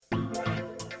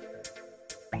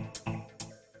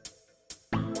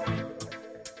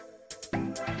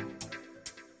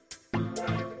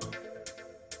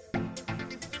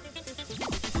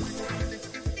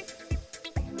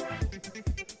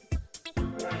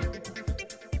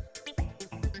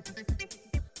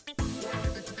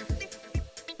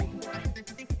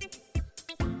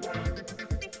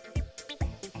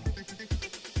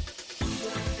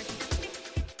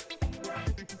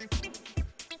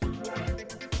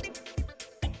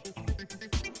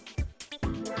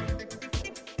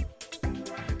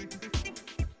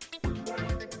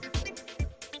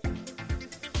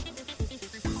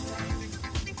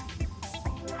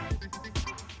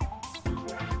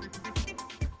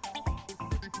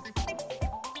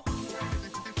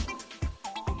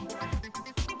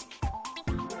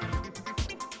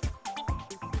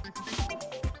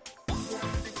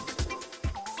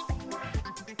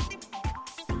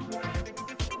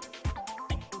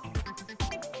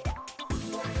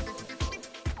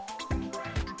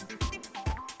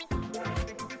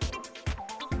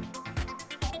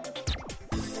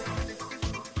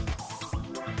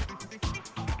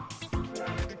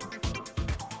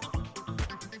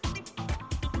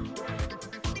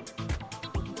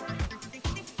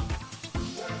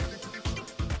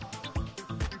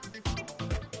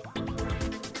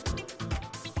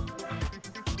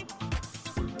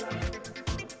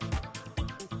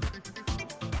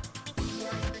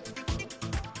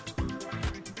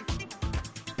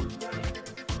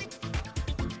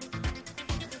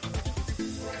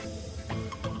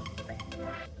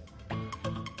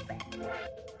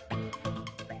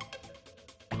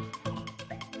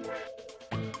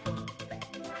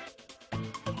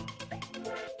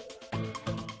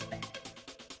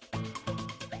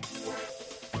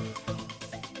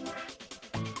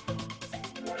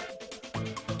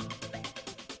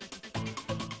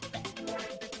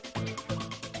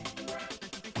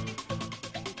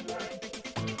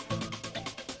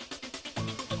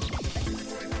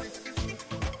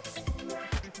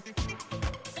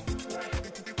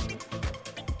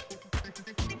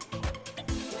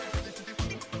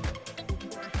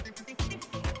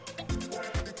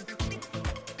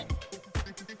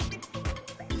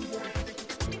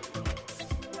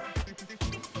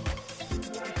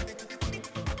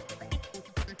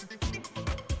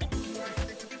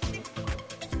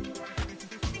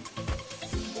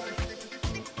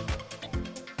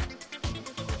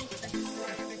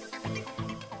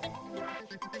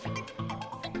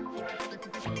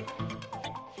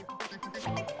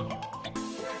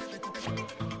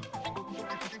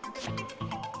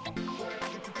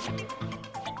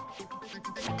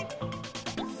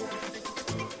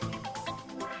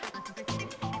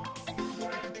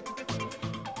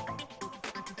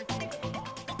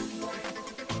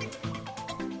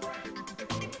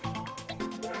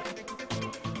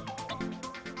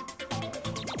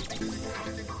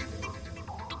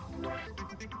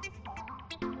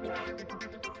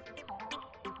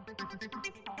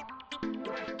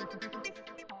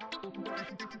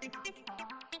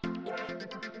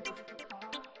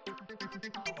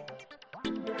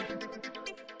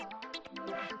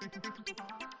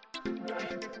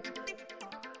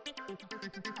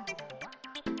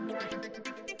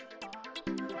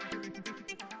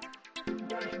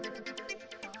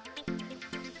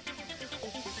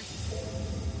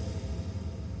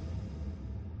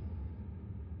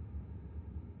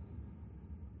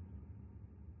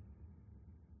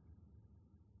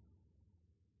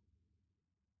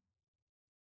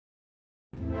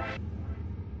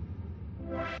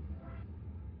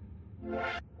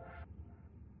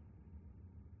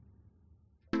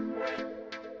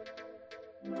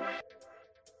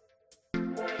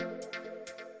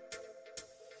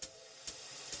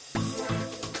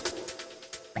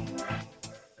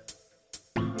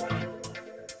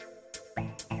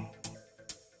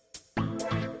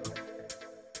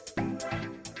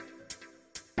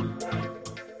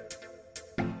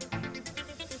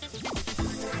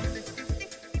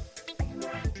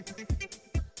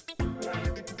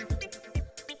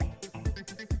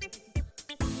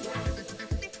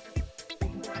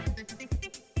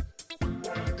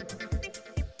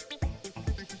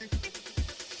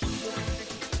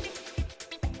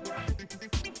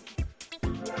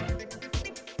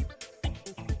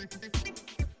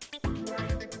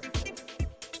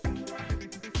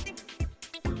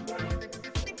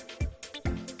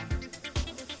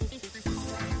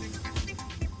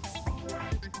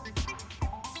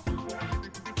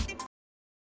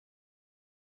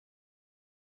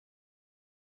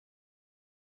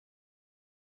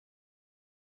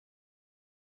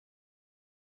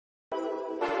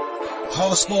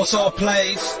Whole sports all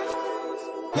plays.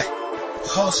 Yeah.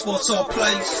 Whole sports all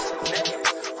plays.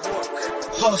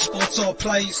 Whole sports all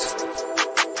plays.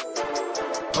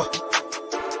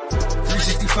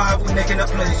 365, we making up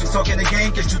plays. We talking the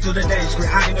game, get you through the days. We're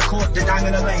high in the court, the dime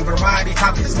in the lane. Variety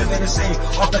topics, living the same.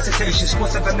 All presentation,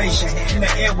 sports information. In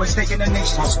the airways, taking the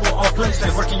nation. All sport, all plays,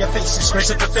 they work in your faces. Grace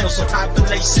at the field, so tie the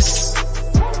laces.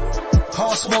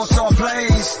 Whole sports all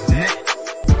plays.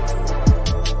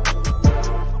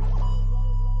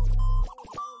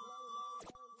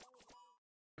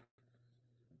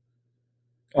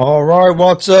 All right,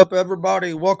 what's up,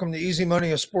 everybody? Welcome to Easy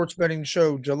Money, a sports betting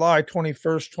show, July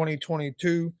 21st,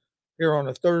 2022, here on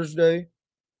a Thursday.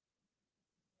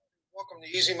 Welcome to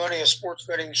Easy Money, a sports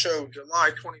betting show,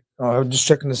 July 20th. Just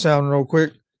checking the sound real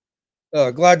quick.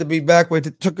 Glad to be back. We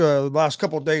took the last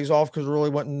couple of days off because there really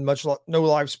wasn't no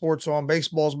live sports on.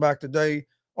 Baseball's back today.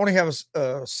 Only have a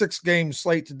 6-game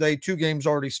slate today. 2 games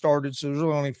already started, so there's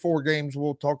really only 4 games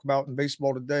we'll talk about in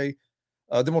baseball today.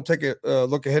 Then we'll take a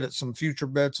look ahead at some future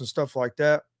bets and stuff like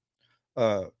that.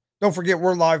 Don't forget,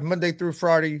 we're live Monday through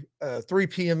Friday, 3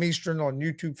 p.m. Eastern on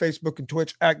YouTube, Facebook, and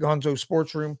Twitch at Gonzo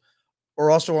Sports Room.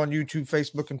 We're also on YouTube,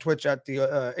 Facebook, and Twitch at the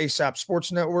ASAP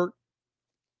Sports Network.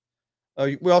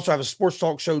 We also have a sports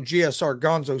talk show, GSR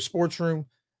Gonzo Sports Room.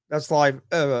 That's live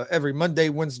every Monday,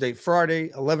 Wednesday,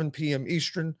 Friday, 11 p.m.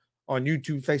 Eastern on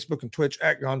YouTube, Facebook, and Twitch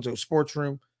at Gonzo Sports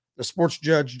Room. The sports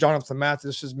judge, Jonathan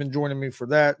Mathis, has been joining me for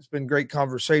that. It's been great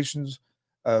conversations.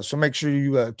 So make sure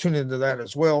you tune into that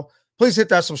as well. Please hit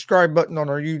that subscribe button on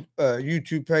our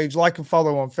YouTube page. Like and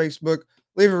follow on Facebook.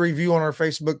 Leave a review on our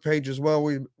Facebook page as well.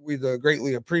 We'd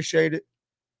greatly appreciate it.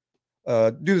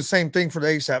 Do the same thing for the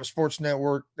ASAP Sports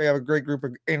Network. They have a great group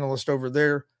of analysts over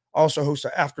there. I also host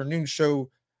an afternoon show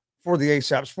for the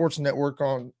ASAP Sports Network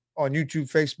on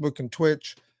YouTube, Facebook, and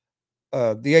Twitch.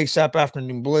 The ASAP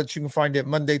Afternoon Blitz. You can find it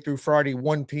Monday through Friday,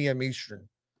 1 p.m. Eastern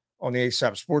on the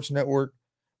ASAP Sports Network.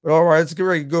 But all right, let's get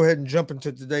ready to go ahead and jump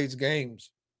into today's games.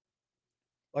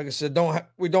 Like I said,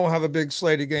 we don't have a big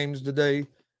slate of games today.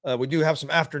 We do have some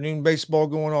afternoon baseball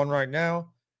going on right now.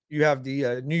 You have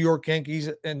the New York Yankees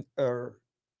at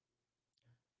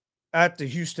the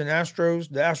Houston Astros.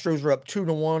 The Astros are up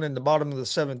 2-1 in the bottom of the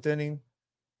 7th inning.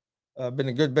 Been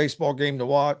a good baseball game to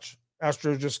watch.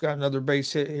 Astros just got another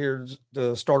base hit here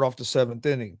to start off the 7th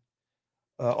inning.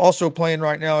 Also playing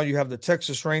right now, you have the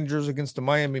Texas Rangers against the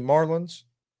Miami Marlins.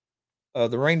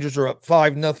 The Rangers are up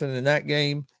 5-0 in that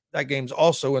game. That game's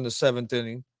also in the 7th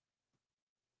inning.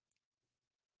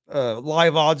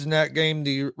 Live odds in that game,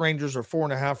 the Rangers are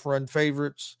 4.5-run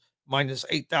favorites, minus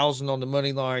 8,000 on the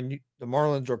money line. The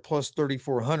Marlins are plus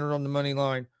 3,400 on the money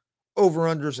line.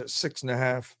 Over-unders at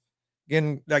 6.5.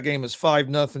 Again, that game is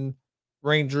 5-0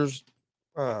 Rangers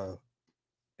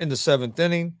in the 7th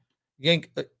inning.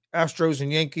 Astros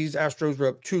and Yankees. Astros are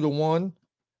up 2-1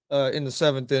 in the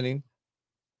 7th inning.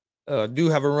 Do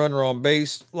have a runner on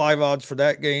base. Live odds for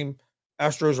that game.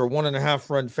 Astros are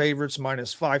 1.5-run favorites,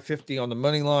 minus 550 on the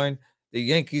money line. The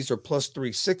Yankees are plus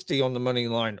 360 on the money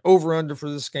line. Over-under for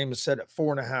this game is set at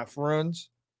 4.5 runs.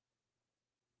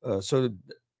 So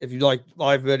if you like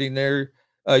live betting there,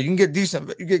 you can get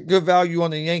good value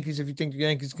on the Yankees if you think the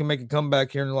Yankees can make a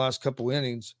comeback here in the last couple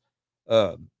innings.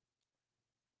 The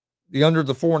under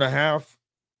the 4.5,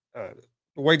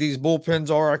 the way these bullpens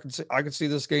are, I could see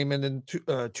this game ending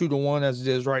 2-1 as it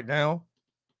is right now.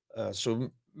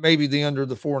 So maybe the under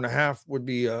the 4.5 would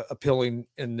be appealing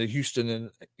in the Houston and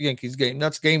Yankees game.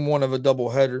 That's game one of a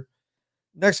doubleheader.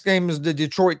 Next game is the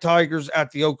Detroit Tigers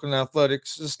at the Oakland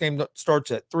Athletics. This game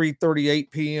starts at 3:38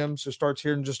 p.m., so starts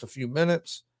here in just a few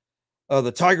minutes.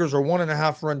 The Tigers are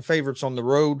 1.5 run favorites on the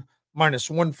road, minus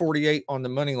 148 on the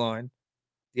money line.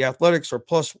 The Athletics are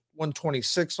plus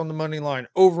 126 on the money line.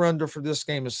 Over under for this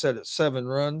game is set at 7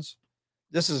 runs.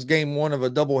 This is game one of a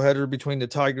doubleheader between the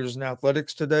Tigers and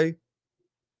Athletics today.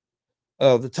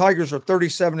 The Tigers are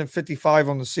 37-55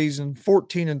 on the season,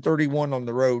 14-31 on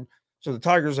the road. So the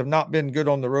Tigers have not been good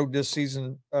on the road this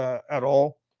season at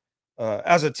all.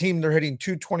 As a team, they're hitting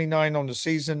 229 on the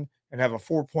season and have a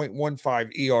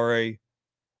 4.15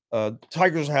 ERA.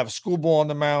 Tigers have Schoolboy on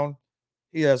the mound.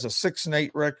 He has a 6-8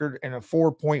 record and a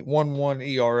 4.11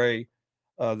 ERA.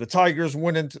 The Tigers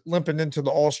went limping into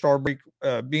the All-Star break,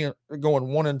 going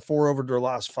 1-4 over their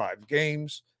last 5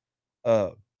 games.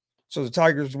 So the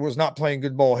Tigers was not playing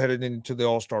good ball headed into the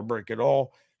All-Star break at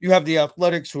all. You have the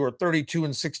Athletics, who are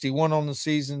 32-61 on the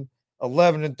season,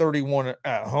 11-31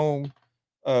 at home.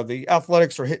 The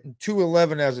Athletics are hitting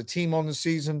 211 as a team on the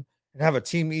season and have a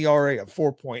team ERA of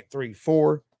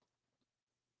 4.34.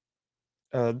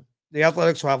 The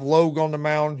Athletics will have Logue on the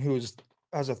mound, who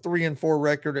has a 3-4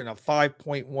 record and a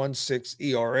 5.16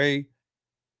 ERA.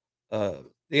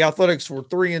 The Athletics were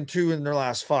 3-2 in their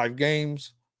last 5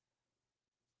 games.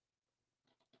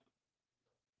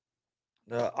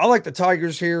 I like the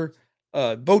Tigers here.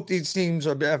 Both these teams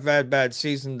have had bad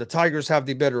season. The Tigers have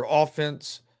the better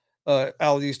offense out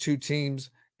of these two teams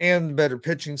and better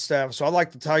pitching staff. So I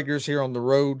like the Tigers here on the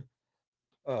road.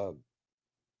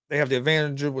 They have the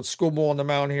advantage with Schoolboy on the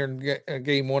mound here in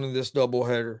game one of this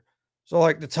doubleheader. So I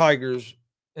like the Tigers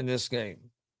in this game.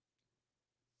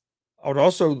 I would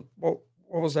also, what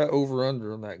was that over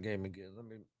under on that game again? Let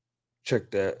me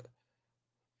check that.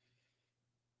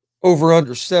 Over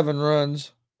under 7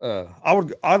 runs.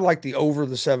 I'd like the over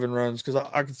the 7 runs because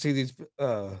I could see these.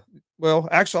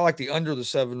 Actually, I like the under the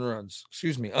 7 runs.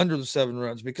 Under the 7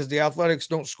 runs because the Athletics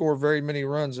don't score very many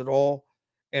runs at all,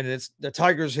 and it's the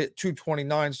Tigers hit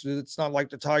 229, so it's not like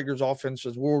the Tigers' offense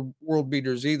is world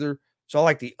beaters either. So I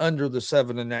like the under the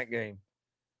 7 in that game.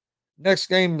 Next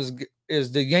game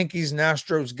is the Yankees and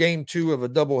Astros, game 2 of a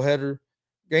doubleheader.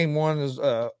 Game 1 is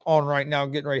on right now,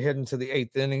 getting ready to head into the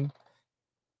 8th inning.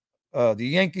 The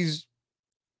Astros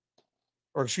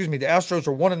are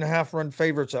 1.5 run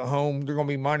favorites at home. They're going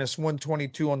to be minus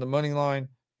 122 on the money line.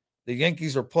 The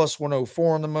Yankees are plus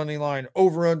 104 on the money line.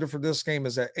 Over under for this game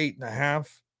is at 8.5.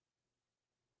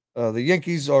 The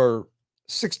Yankees are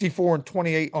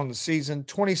 64-28 on the season,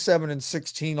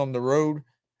 27-16 on the road.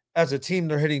 As a team,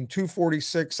 they're hitting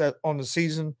 246 on the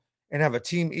season and have a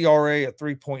team ERA at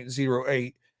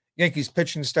 3.08. Yankees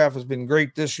pitching staff has been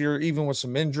great this year, even with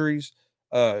some injuries.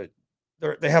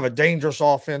 They have a dangerous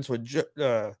offense with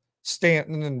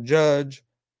Stanton and Judge.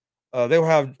 They'll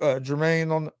have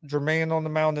Jermaine on the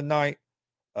mound tonight.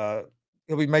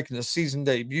 He'll be making the season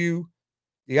debut.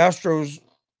 The Astros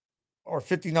are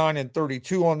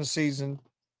 59-32 on the season,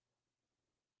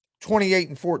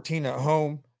 28-14 at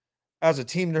home. As a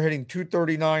team, they're hitting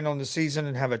 239 on the season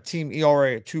and have a team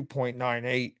ERA at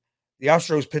 2.98. The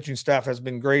Astros pitching staff has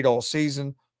been great all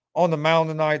season. On the mound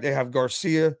tonight, they have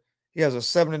Garcia. He has a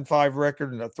 7-5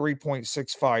 record and a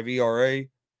 3.65 ERA.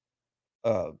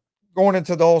 Going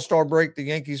into the All-Star break, the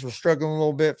Yankees were struggling a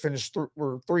little bit,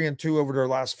 were 3-2 over their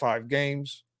last 5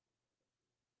 games.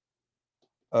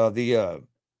 The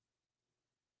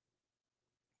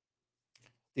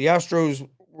Astros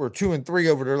were 2-3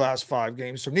 over their last 5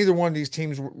 games. So neither one of these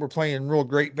teams were playing real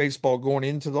great baseball going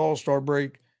into the All-Star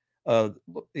break. The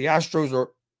Astros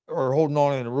are holding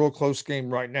on in a real close game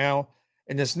right now.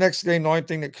 In this next game, the only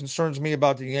thing that concerns me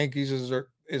about the Yankees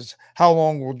is how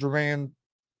long will Duran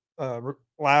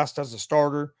last as a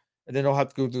starter, and then they'll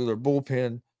have to go through their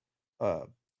bullpen. But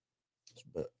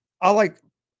I like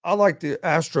the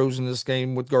Astros in this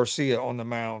game with Garcia on the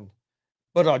mound,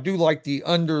 but I do like the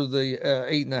under the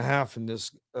 8.5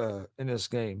 in this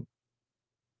game.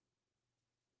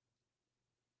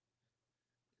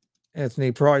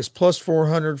 Anthony Price plus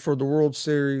 400 for the World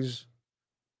Series.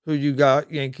 Who you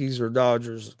got, Yankees or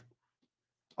Dodgers?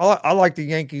 I like the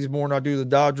Yankees more than I do the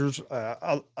Dodgers.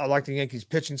 I like the Yankees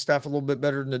pitching staff a little bit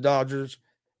better than the Dodgers.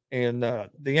 And the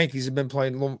Yankees have been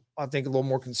playing, a little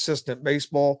more consistent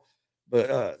baseball.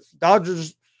 But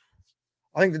Dodgers,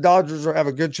 I think the Dodgers have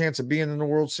a good chance of being in the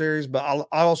World Series. But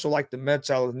I also like the Mets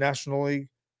out of the National League.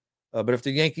 But if the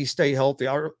Yankees stay healthy,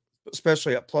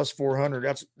 especially at plus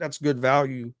 400, that's good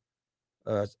value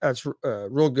That's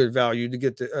real good value to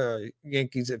get the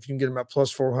Yankees if you can get them at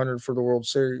plus 400 for the World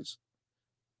Series.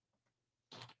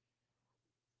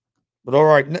 But all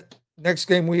right, next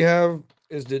game we have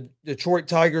is the Detroit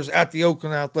Tigers at the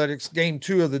Oakland Athletics, game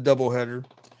 2 of the doubleheader.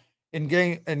 In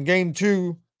game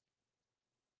 2,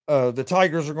 the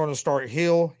Tigers are going to start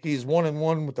Hill. He's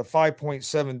 1-1 with a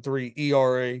 5.73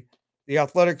 ERA. The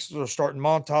Athletics are starting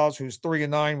Montas, who's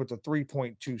 3-9 with a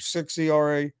 3.26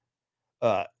 ERA.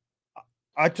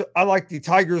 I like the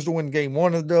Tigers to win game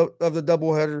 1 of the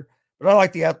doubleheader, but I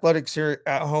like the Athletics here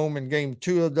at home in game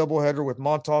 2 of the doubleheader with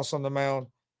Montas on the mound.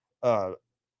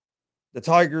 The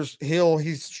Tigers, Hill,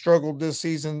 he's struggled this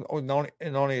season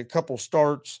in only a couple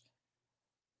starts.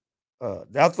 The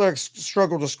Athletics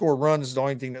struggle to score runs is the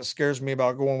only thing that scares me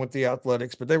about going with the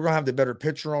Athletics, but they're going to have the better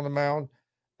pitcher on the mound.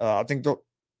 I think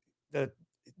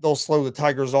they'll slow the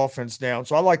Tigers' offense down.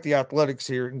 So I like the Athletics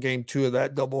here in game 2 of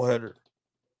that doubleheader.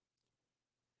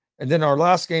 And then our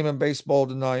last game in baseball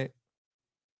tonight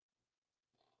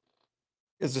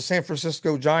is the San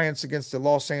Francisco Giants against the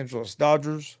Los Angeles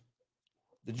Dodgers.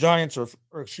 The Dodgers are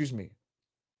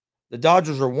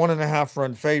 1.5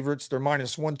 run favorites. They're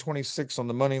minus 126 on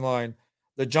the money line.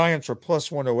 The Giants are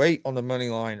plus 108 on the money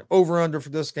line. Over under for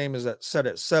this game is set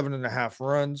at 7.5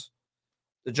 runs.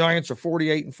 The Giants are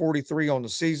 48-43 on the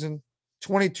season,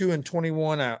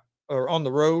 22-21 on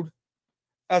the road.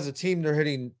 As a team, they're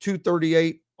hitting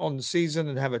 .238 on the season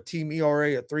and have a team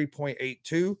ERA at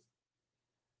 3.82.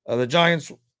 The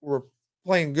Giants were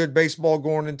playing good baseball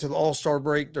going into the All-Star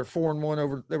break. They were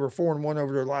 4-1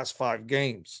 over their last 5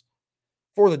 games.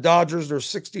 For the Dodgers, they're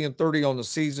 60-30 on the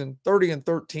season,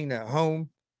 30-13 at home.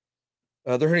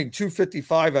 They're hitting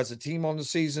 .255 as a team on the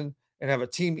season and have a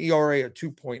team ERA at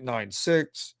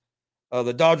 2.96.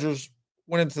 The Dodgers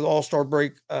went into the All-Star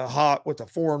break hot with a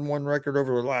 4-1 record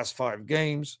over their last 5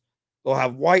 games. They'll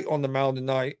have White on the mound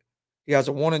tonight. He has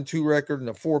a 1-2 record and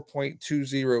a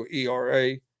 4.20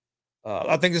 ERA.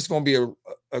 I think this is going to be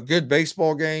a good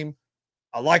baseball game.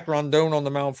 I like Rondon on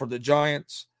the mound for the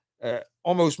Giants.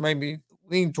 Almost made me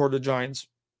lean toward the Giants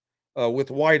with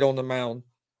White on the mound.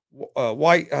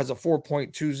 White has a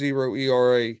 4.20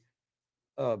 ERA.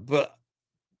 But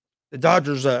the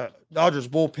Dodgers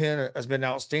bullpen has been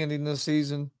outstanding this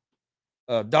season.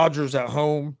 Dodgers at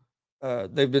home,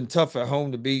 they've been tough at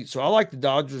home to beat. So I like the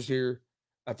Dodgers here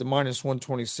at the minus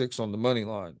 126 on the money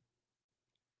line.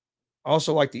 I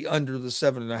also like the under the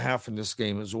 7.5 in this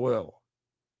game as well.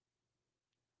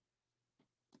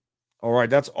 All right,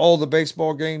 that's all the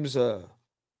baseball games of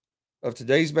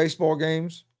today's baseball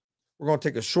games. We're going to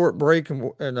take a short break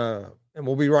and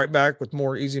we'll be right back with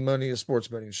more Easy Money, a sports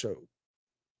betting show.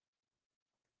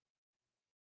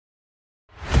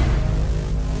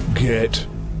 Get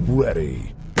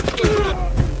ready.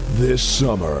 This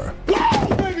summer,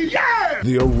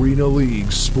 the Arena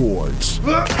League Sports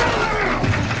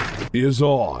is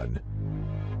on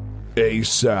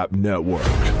ASAP Network.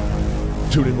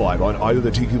 Tune in live on either the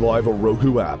Tiki Live or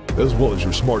Roku app, as well as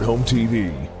your smart home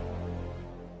TV.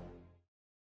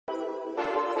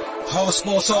 All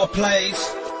sports, all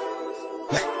plays.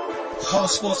 All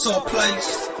sports, all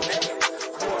plays.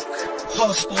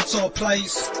 All sports, all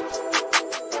plays.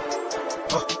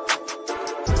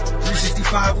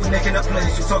 365, we making up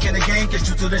plays. You talking the game, get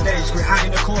you through the days. We're high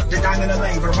in the court, the dime in the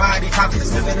lane. Variety,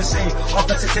 topics, living the same. All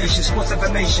presentation, sports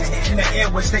information. In the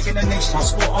airways, taking the nation. All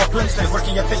sport, all plays, they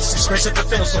working your faces. Grace at the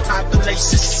field, so type the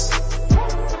laces.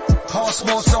 All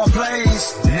sports, all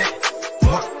plays.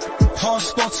 All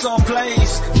sports, all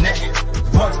plays.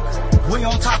 Network. We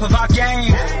on top of our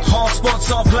game. All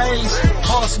sports, all plays.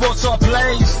 All sports, all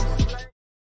plays.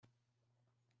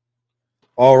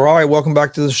 All right, welcome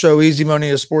back to the show, Easy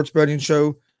Money, a sports betting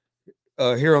show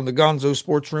here on the Gonzo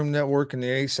Sports Room Network and the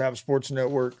ASAP Sports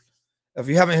Network. If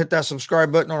you haven't hit that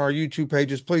subscribe button on our YouTube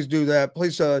pages, please do that.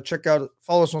 Please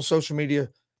follow us on social media,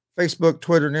 Facebook,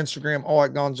 Twitter, and Instagram, all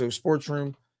at Gonzo Sports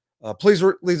Room. Please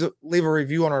leave a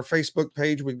review on our Facebook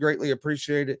page. We'd greatly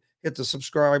appreciate it. Hit the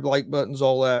subscribe, like buttons,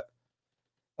 all that.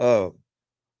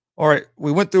 All right,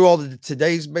 we went through all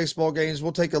today's baseball games.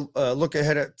 We'll take a look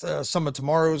ahead at some of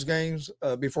tomorrow's games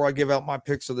before I give out my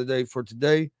picks of the day for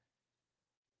today.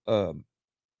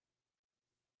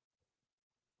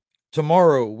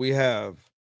 Tomorrow we have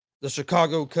the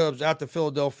Chicago Cubs at the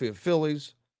Philadelphia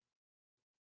Phillies.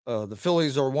 The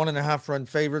Phillies are 1.5 run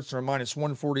favorites. They're minus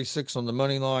 146 on the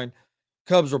money line.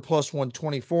 Cubs are plus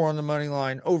 124 on the money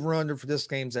line. Over under for this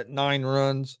game's at 9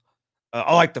 runs.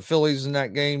 I like the Phillies in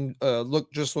that game.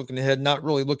 Looking ahead, not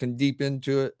really looking deep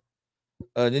into it.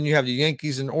 Then you have the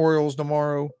Yankees and Orioles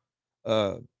tomorrow.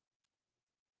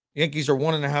 Yankees are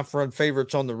 1.5 run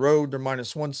favorites on the road. They're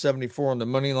minus 174 on the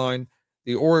money line.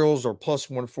 The Orioles are plus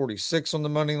 146 on the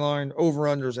money line.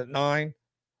 Over-unders at 9.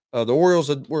 The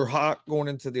Orioles were hot going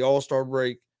into the All-Star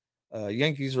break.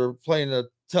 Yankees are playing a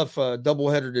tough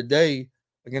doubleheader today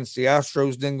against the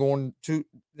Astros,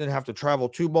 then have to travel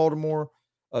to Baltimore.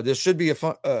 This should be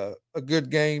a good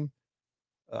game.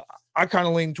 I kind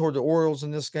of lean toward the Orioles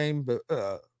in this game, but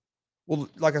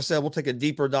like I said, we'll take a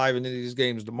deeper dive into these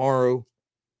games tomorrow.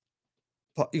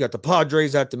 You got the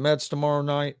Padres at the Mets tomorrow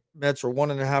night. Mets are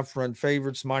 1.5 run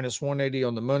favorites, minus 180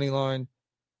 on the money line.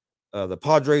 The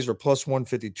Padres are plus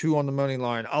 152 on the money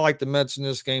line. I like the Mets in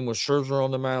this game with Scherzer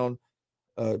on the mound,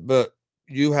 but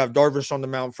you have Darvish on the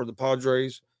mound for the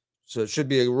Padres, so it should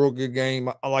be a real good game.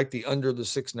 I like the under the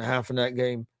 6.5 in that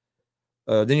game.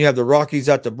 Then you have the Rockies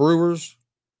at the Brewers.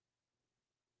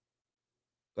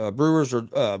 Brewers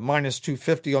are minus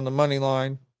 250 on the money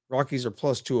line. Rockies are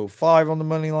plus 205 on the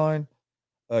money line.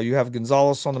 You have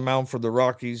Gonzalez on the mound for the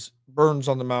Rockies, Burns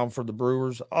on the mound for the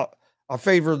Brewers. I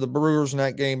favor the Brewers in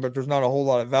that game, but there's not a whole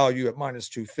lot of value at minus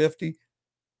 250. You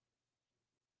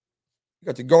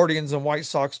got the Guardians and White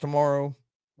Sox tomorrow.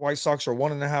 White Sox are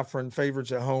 1.5 run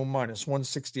favorites at home, minus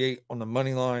 168 on the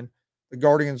money line. The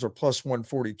Guardians are plus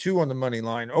 142 on the money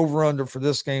line. Over-under for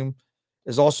this game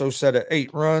is also set at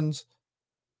 8 runs.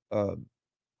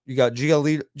 You got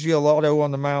Giolito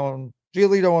on the mound.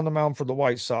 Giolito on the mound for the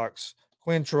White Sox.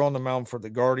 Quinter on the mound for the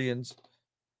Guardians.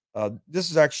 This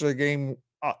is actually a game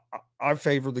I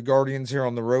favor the Guardians here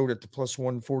on the road at the plus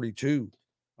 142.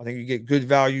 I think you get good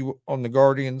value on the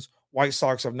Guardians. White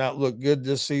Sox have not looked good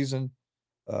this season.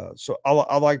 So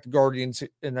I like the Guardians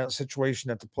in that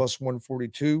situation at the plus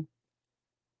 142.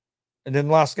 And then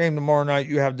last game tomorrow night,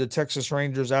 you have the Texas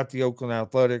Rangers at the Oakland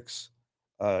Athletics.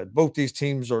 Both these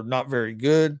teams are not very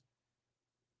good.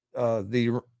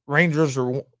 The Rangers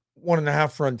are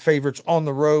 1.5 run favorites on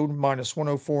the road, minus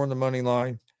 104 on the money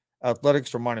line.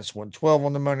 Athletics are minus 112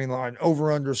 on the money line.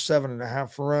 Over under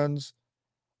 7.5 runs.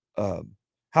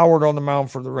 Howard on the mound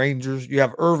for the Rangers. You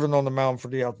have Irvin on the mound for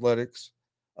the Athletics.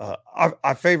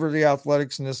 I favor the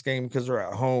Athletics in this game because they're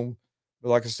at home. But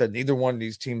like I said, neither one of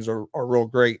these teams are real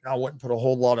great. I wouldn't put a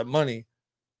whole lot of money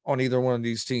on either one of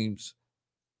these teams.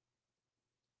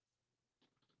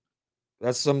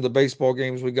 That's some of the baseball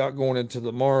games we got going into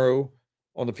tomorrow.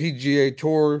 On the PGA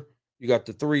Tour, you got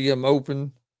the 3M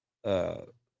Open.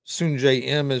 Sungjae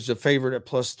Im is the favorite at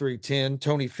plus 310.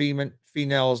 Tony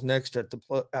Finau is next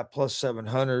at plus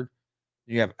 700.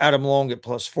 You have Adam Long at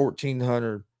plus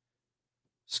 1400.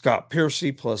 Scott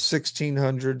Piercy plus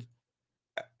 1600.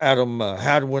 Adam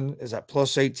Hadwin is at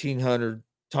plus 1800.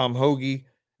 Tom Hoagie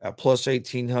at plus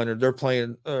 1800. They're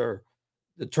playing, the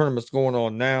tournament's going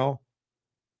on now.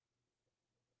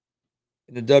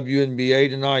 In the WNBA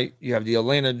tonight, you have the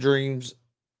Atlanta Dreams,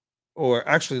 or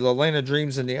actually the Atlanta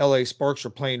Dreams and the LA Sparks are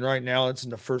playing right now. It's in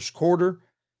the first quarter.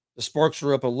 The Sparks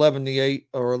are up 11-8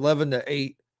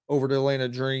 over the Atlanta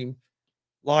Dream.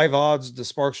 Live odds, the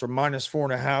Sparks are minus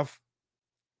 4.5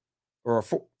 or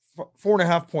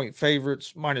 4.5 point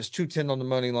favorites, minus 210 on the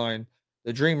money line.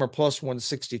 The Dream are plus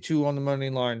 162 on the money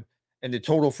line, and the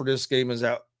total for this game is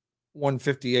at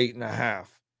 158.5.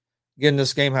 Again,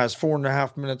 this game has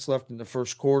 4.5 minutes left in the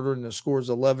first quarter, and the score is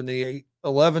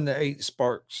 11-8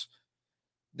 Sparks.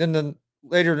 Then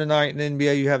later tonight in the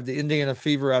NBA, you have the Indiana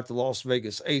Fever at the Las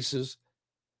Vegas Aces.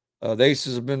 The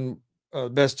Aces have been the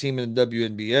best team in the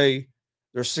WNBA.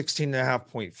 They're 16.5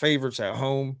 point favorites at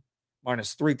home,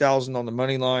 minus 3,000 on the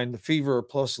money line. The Fever are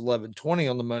plus 1120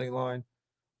 on the money line.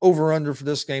 Over under for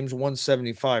this game is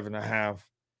 175.5.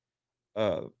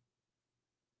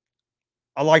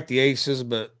 I like the Aces,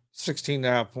 but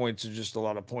 16.5 points is just a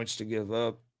lot of points to give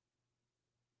up.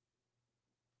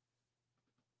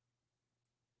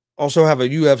 Also have a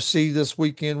UFC this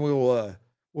weekend. We'll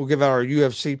give out our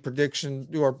UFC prediction,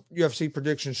 do our UFC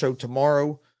prediction show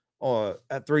tomorrow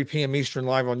at 3 p.m. Eastern,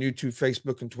 live on YouTube,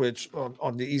 Facebook, and Twitch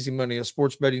on the Easy Money, a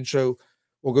sports betting show.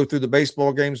 We'll go through the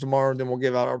baseball games tomorrow, and then we'll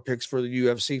give out our picks for the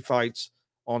UFC fights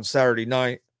on Saturday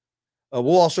night.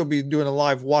 We'll also be doing a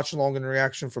live watch along and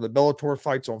reaction for the Bellator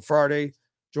fights on Friday.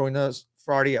 Join us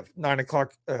Friday at 9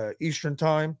 o'clock Eastern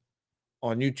time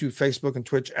on YouTube, Facebook, and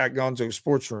Twitch at Gonzo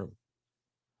Sports Room.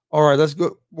 All right, let's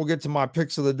go. We'll get to my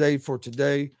picks of the day for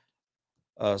today.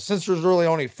 Since there's really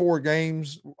only 4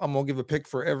 games, I'm going to give a pick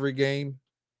for every game.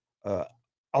 I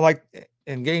like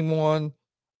in game 1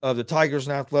 of the Tigers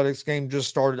and Athletics game just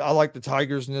started. I like the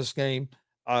Tigers in this game.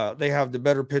 They have the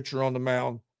better pitcher on the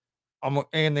mound,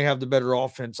 and they have the better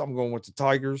offense. I'm going with the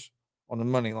Tigers on the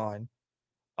money line.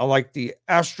 I like the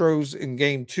Astros in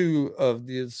game 2 of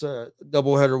this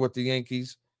doubleheader with the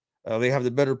Yankees. They have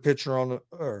the better pitcher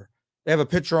they have a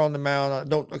pitcher on the mound. I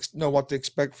don't know what to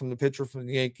expect from the pitcher from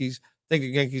the Yankees. think the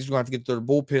Yankees are going to have to get their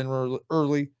bullpen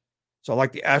early. So I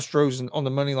like the Astros on the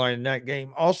money line in that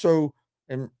game. Also,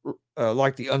 and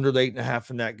like the under the 8.5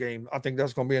 in that game. I think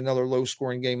that's going to be another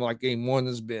low-scoring game like Game 1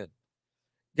 has been.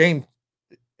 And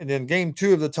then Game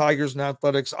 2 of the Tigers and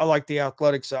Athletics, I like the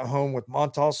Athletics at home with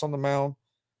Montas on the mound.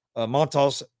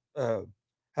 Montas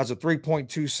has a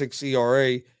 3.26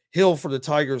 ERA. Hill for the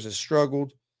Tigers has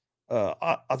struggled.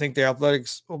 I think the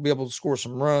Athletics will be able to score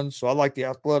some runs, so I like the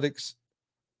Athletics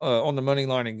on the money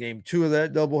line in Game 2 of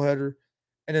that doubleheader.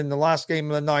 And then the last game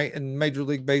of the night in Major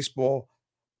League Baseball,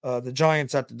 the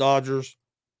Giants at the Dodgers.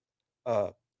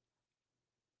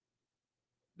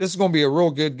 This is going to be a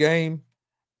real good game.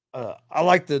 I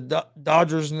like the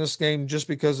Dodgers in this game just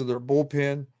because of their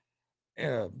bullpen.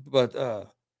 But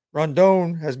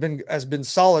Rondon has been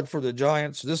solid for the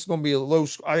Giants. So this is going to be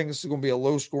I think this is going to be a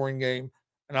low scoring game.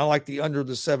 And I like the under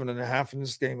the 7.5 in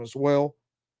this game as well.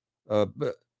 So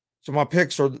my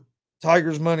picks are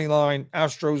Tigers money line,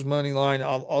 Astros money line.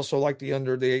 I'll also like the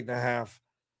under the 8.5.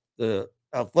 The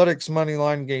Athletics money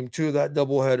line, Game 2 of that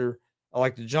doubleheader. I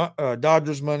like the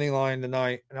Dodgers money line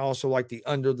tonight, and I also like the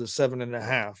under the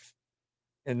 7.5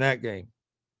 in that game.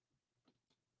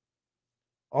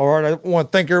 All right, I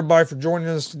want to thank everybody for joining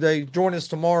us today. Join us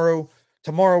tomorrow.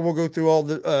 Tomorrow we'll go through all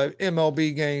the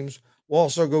MLB games. We'll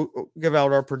also go give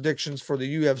out our predictions for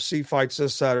the UFC fights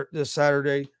this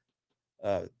Saturday.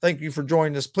 Thank you for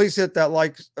joining us. Please hit that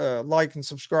like and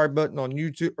subscribe button on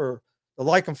YouTube, or the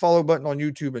like and follow button on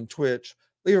YouTube and Twitch.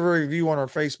 Leave a review on our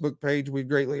Facebook page. We'd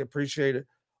greatly appreciate it.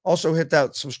 Also hit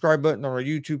that subscribe button on our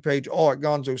YouTube page, all at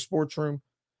Gonzo Sports Room.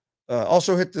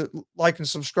 Also hit the like and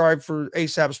subscribe for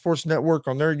ASAP Sports Network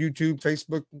on their YouTube,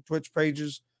 Facebook, and Twitch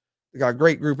pages. They got a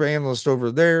great group of analysts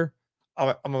over there.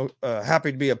 I'm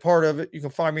happy to be a part of it. You can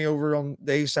find me over on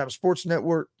the ASAP Sports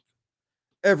Network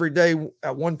every day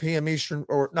at 1 p.m. Eastern,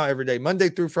 or not every day, Monday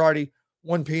through Friday,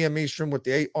 1 p.m. Eastern on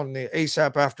the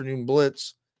ASAP Afternoon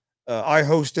Blitz. I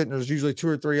host it, and there's usually 2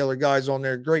 or 3 other guys on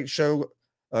there. Great show.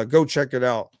 Go check it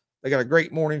out. They got a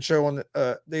great morning show on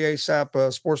the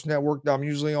ASAP Sports Network that I'm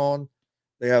usually on.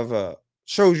 They have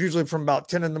shows usually from about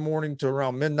 10 in the morning to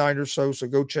around midnight or so, so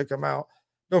go check them out.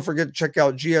 Don't forget to check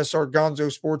out GSR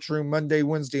Gonzo Sports Room Monday,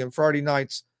 Wednesday, and Friday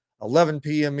nights, 11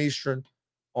 p.m. Eastern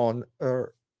on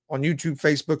YouTube,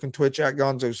 Facebook, and Twitch at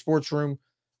Gonzo Sports Room.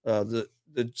 The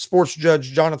sports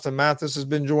judge, Jonathan Mathis, has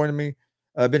been joining me.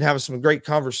 I've been having some great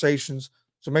conversations,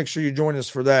 so make sure you join us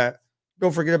for that.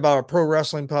 Don't forget about our pro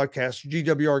wrestling podcast,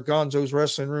 GWR Gonzo's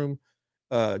Wrestling Room.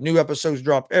 New episodes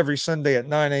drop every Sunday at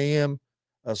 9 a.m.,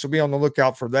 so be on the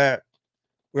lookout for that.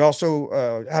 We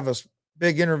also have a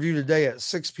big interview today at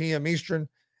 6 p.m. Eastern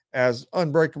as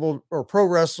pro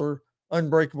wrestler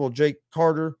Unbreakable Jake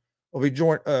Carter will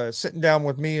be sitting down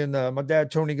with me and my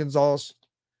dad, Tony Gonzalez,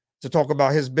 to talk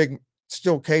about his big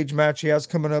steel cage match he has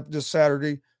coming up this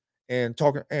Saturday, and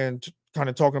talking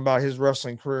about his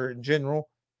wrestling career in general.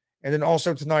 And then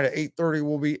also tonight at 8:30,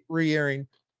 we'll be re-airing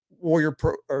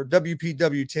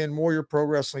WPW 10, Warrior Pro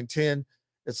Wrestling 10.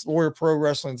 It's Warrior Pro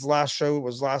Wrestling's last show. It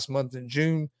was last month in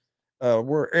June.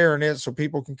 We're airing it so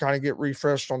people can kind of get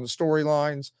refreshed on the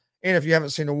storylines. And if you haven't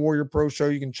seen a Warrior Pro show,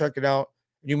 you can check it out.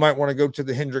 You might want to go to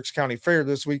the Hendricks County Fair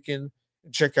this weekend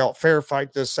and check out Fair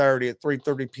Fight this Saturday at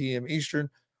 3:30 p.m. Eastern,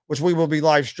 which we will be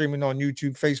live streaming on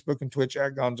YouTube, Facebook, and Twitch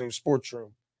at Gonzo Sports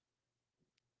Room.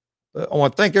 I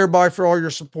want to thank everybody for all your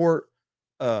support.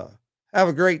 Have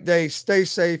a great day. Stay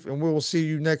safe, and we will see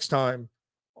you next time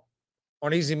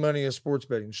on Easy Money, a sports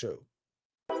betting show.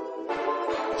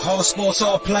 All sports,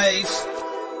 all plays.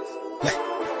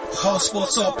 All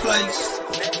sports, all plays.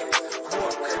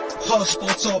 All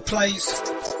sports, all plays.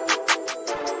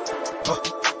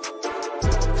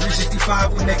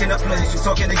 365, we making a plays. You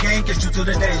talking the game, get you through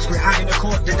the days. We're high in the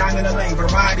court, the dime in the lane.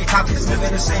 Variety, topics,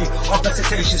 living the same. All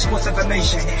presentation, sports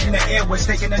information. Hitting the airways,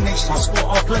 taking the nation. All sport,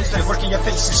 all plays, like working your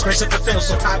faces. Grace at the field,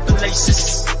 so tie the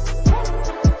laces.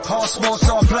 All sports,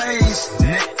 all plays.